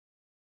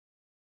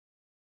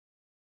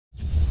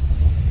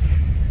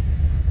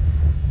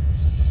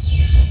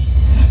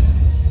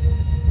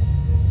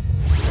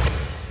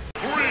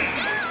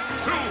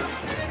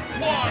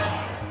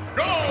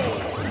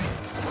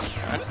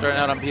starting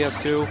out on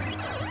PS2.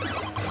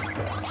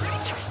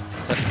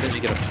 Letting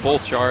Sinji get a full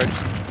charge.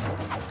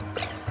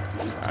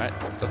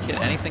 Alright, doesn't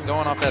get anything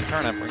going off that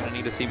turnip. We're going to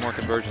need to see more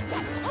conversions.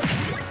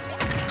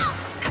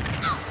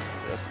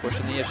 Just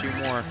pushing the issue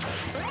more.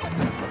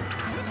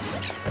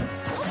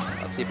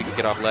 Let's see if he can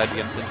get off ledge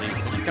against Sinji.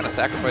 Sinji kind of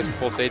sacrificing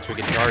full stage so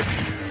he can charge.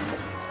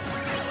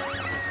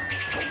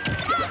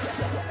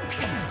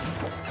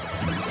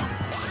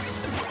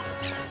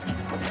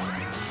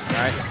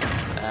 Alright,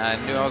 I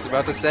knew I was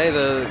about to say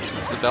the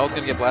bell's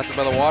going to get blasted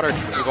by the water.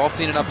 We've all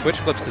seen enough Twitch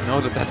clips to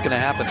know that that's going to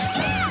happen.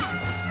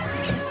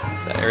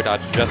 That air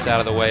dodge just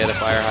out of the way of the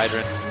fire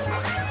hydrant.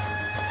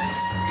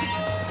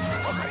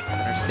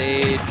 Center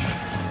stage.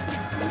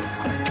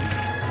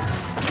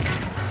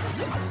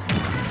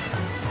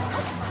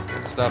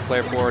 Good stuff,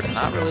 player forward.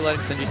 Not really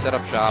letting Sinji set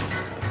up shop.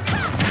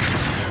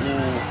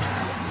 Ooh,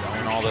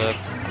 and all the...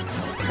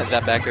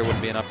 That back there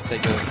wouldn't be enough to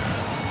take the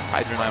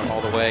hydrant out all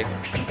the way.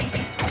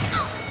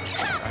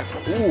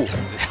 Ooh,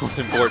 that was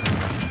important.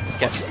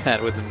 Catching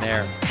that with the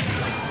nair.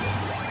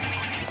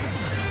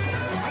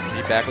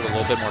 Sinji back with a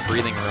little bit more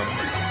breathing room.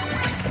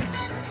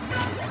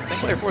 I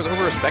think player 4 is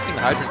over-respecting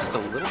the hydrant just a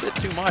little bit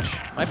too much.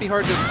 Might be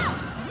hard to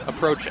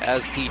approach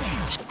as Peach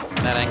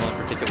in that angle in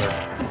particular,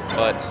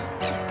 but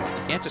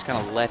you can't just kind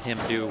of let him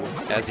do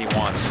as he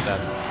wants with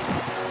that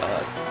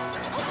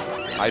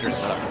hydrant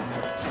setup.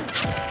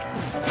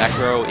 Back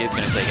throw is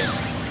going to take it.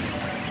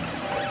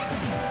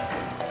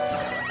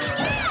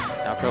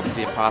 Up is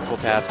the impossible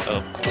task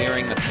of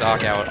clearing the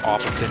stock out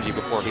off of Sinji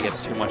before he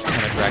gets too much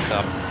damage racked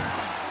up.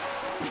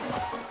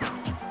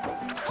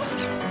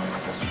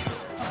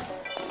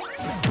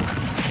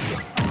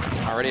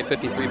 Already at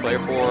 53, player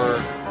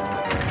 4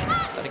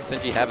 letting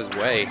Sinji have his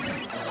way.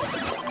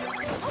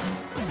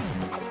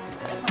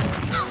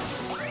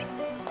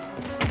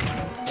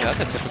 Yeah, that's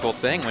a difficult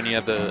thing when you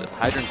have the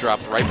hydrant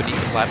drop right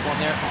beneath the platform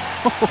there.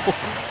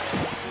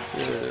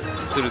 Yeah,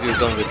 as soon as he was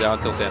done with the down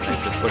tilt damage, they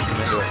just pushed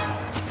him into it.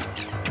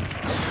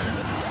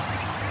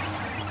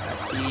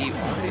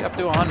 Already up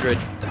to 100.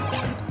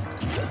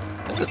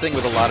 That's the thing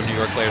with a lot of New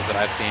York players that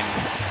I've seen.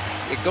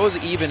 It goes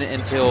even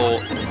until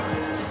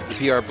the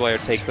PR player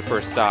takes the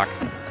first stock,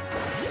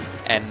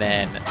 and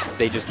then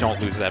they just don't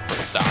lose that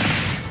first stock.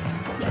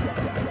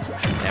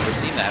 I've never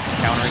seen that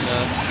countering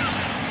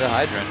the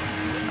hydrant.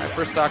 All right,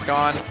 first stock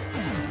gone.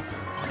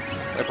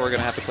 Therefore, we're going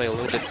to have to play a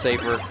little bit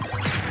safer.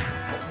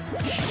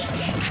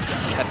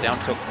 That down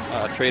tilt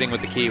trading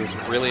with the key was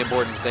really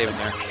important saving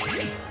there.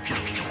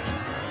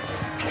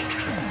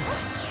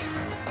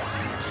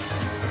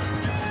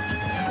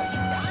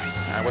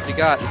 What's he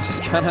got? He's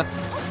just kind of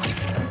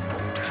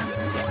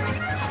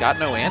got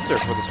no answer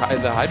for this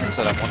the hydrant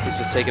setup once he's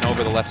just taken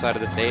over the left side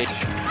of the stage.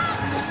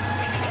 It's just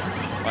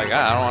like,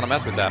 I don't want to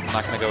mess with that. I'm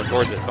not going to go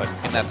towards it. But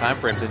in that time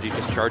frame, Sinji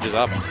just charges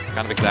up.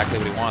 Kind of exactly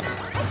what he wants.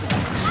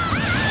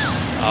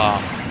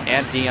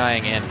 And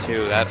DIing in,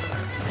 too. That,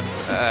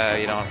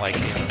 you don't like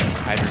seeing the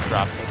hydrant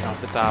drop taken off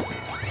the top.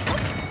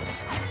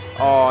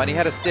 Oh, and he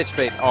had a stitch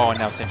fate. Oh, and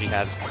now Sinji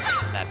has it.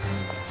 And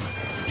that's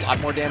a lot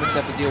more damage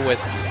to have to deal with.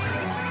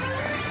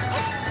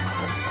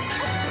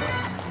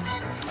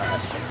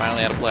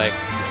 Finally out of play.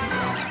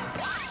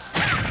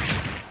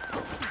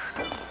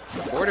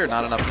 Border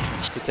not enough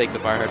to take the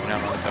fire hydrant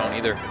down on its own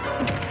either.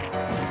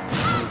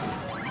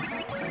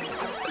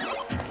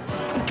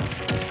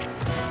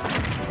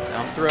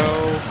 Down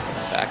throw,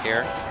 back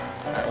air.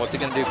 All right, what's he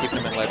gonna do? Keep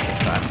him in ledge this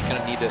time. He's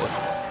gonna need to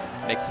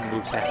make some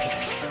moves happen.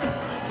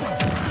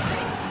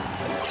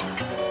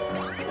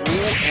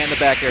 Ooh, and the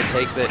back air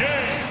takes it.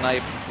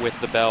 Snipe with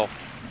the bell.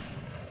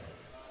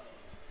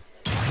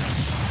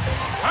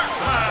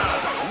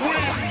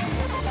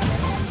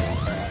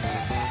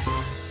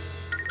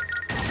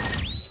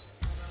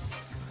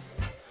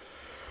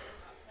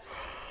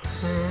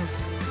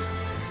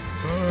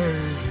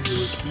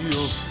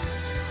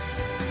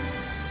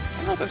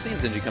 I've seen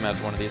Sinji come out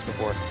to one of these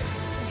before.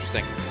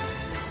 Interesting.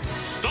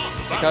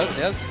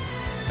 Yes.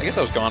 I guess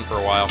I was gone for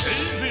a while.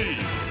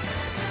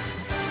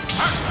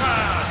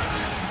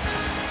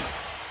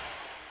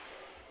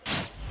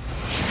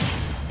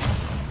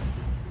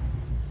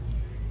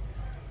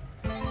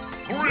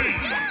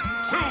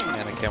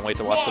 And I can't wait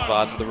to watch the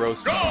VODs of the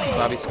roast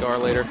Bobby Scar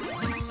later.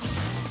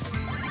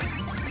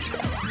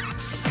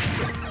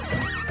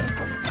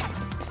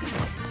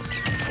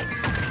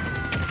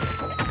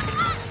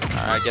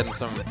 Alright, getting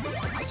some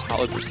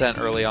solid percent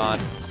early on.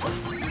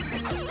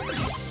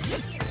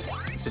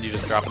 Sinji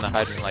just dropping the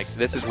hydrant like,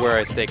 this is where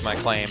I stake my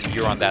claim.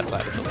 You're on that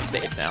side of the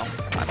stage now.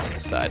 I'm on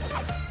this side.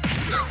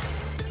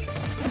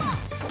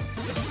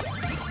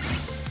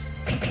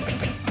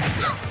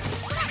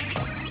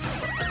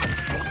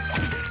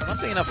 I'm not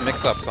seeing enough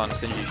mix-ups on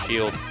Sinji's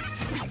shield.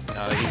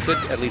 He could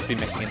at least be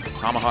mixing in some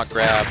tomahawk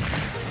grabs.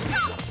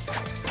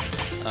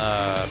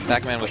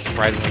 Pac-man was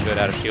surprisingly good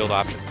out of shield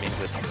options. Means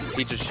that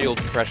Peach's shield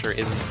pressure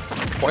isn't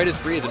quite as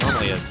free as it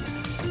normally is.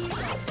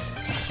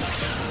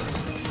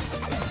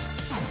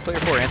 Player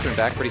 4 answering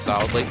back pretty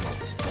solidly.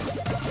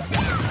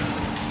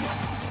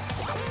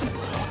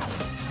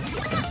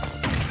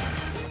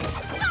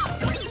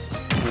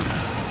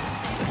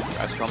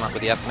 Tries to come up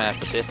with the F smash,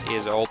 but this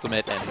is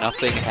ultimate, and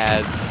nothing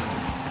has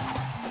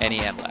any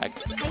end lag.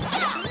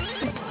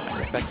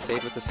 Back to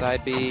save with the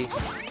side B.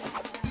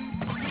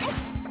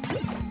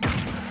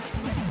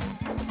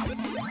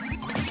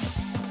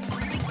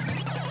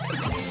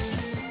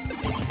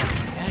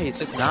 Yeah, he's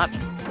just not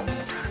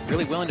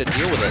really willing to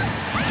deal with it.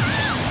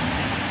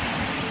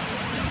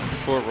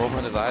 Before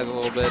rolling his eyes a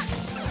little bit.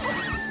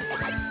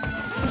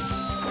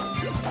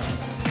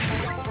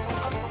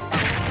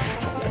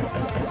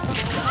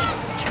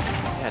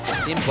 Yeah, it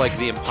just seems like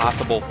the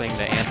impossible thing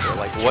to answer.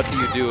 Like, what do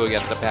you do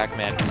against a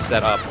Pac-Man who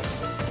set up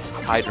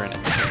Hydrant?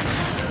 And this is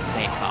an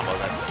insane combo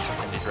that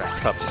Sinji's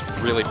racks up, just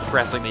really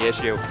pressing the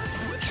issue.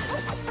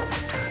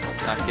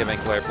 Not giving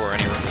Claire 4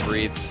 any room to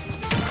breathe.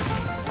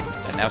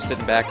 And now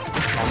sitting back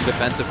on the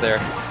defensive there.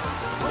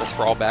 Little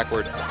crawl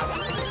backward.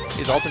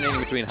 He's alternating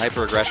between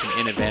hyper-aggression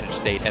in advantage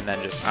state and then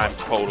just, I'm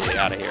totally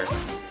out of here,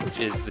 which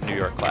is the New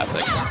York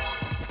classic.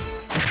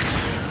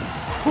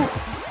 Whew.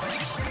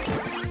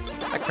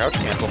 That crouch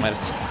cancel might have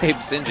saved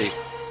Sinji.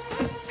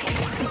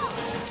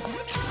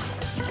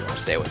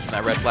 Stay away from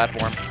that red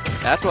platform.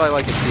 That's what I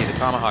like to see, the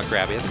tomahawk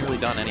grab. He hasn't really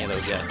done any of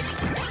those yet.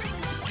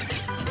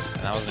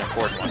 And that was an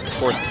important one. Of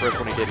course, the first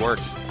one he did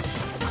worked.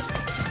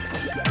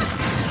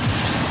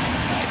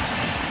 Nice.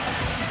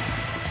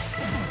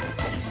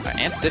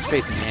 And stitch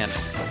facing hand.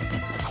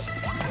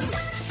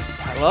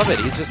 I love it.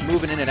 He's just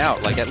moving in and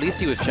out. Like, at least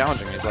he was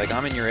challenging me. He's like,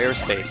 I'm in your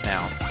airspace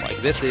now.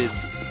 Like, this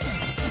is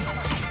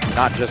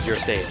not just your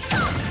stage.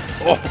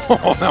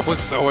 Oh, that was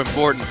so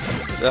important.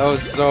 That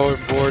was so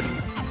important.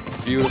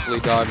 Beautifully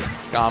done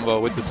combo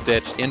with the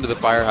stitch into the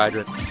fire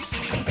hydrant.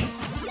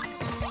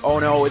 Oh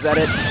no, is that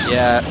it?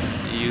 Yeah,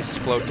 he used his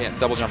float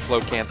double jump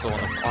float cancel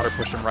and the water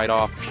pushed him right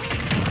off.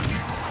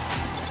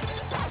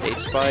 Stage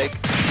spike.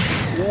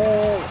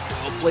 Whoa!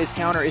 Well placed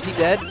counter. Is he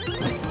dead?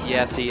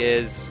 Yes, he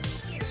is.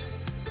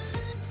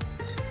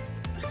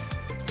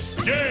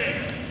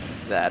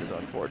 That is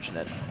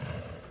unfortunate.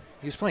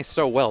 He was playing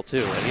so well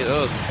too. Like, that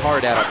was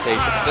hard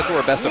adaptation. If this were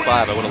a best of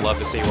 5, I would have loved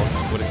to see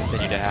what would have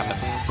continued to happen.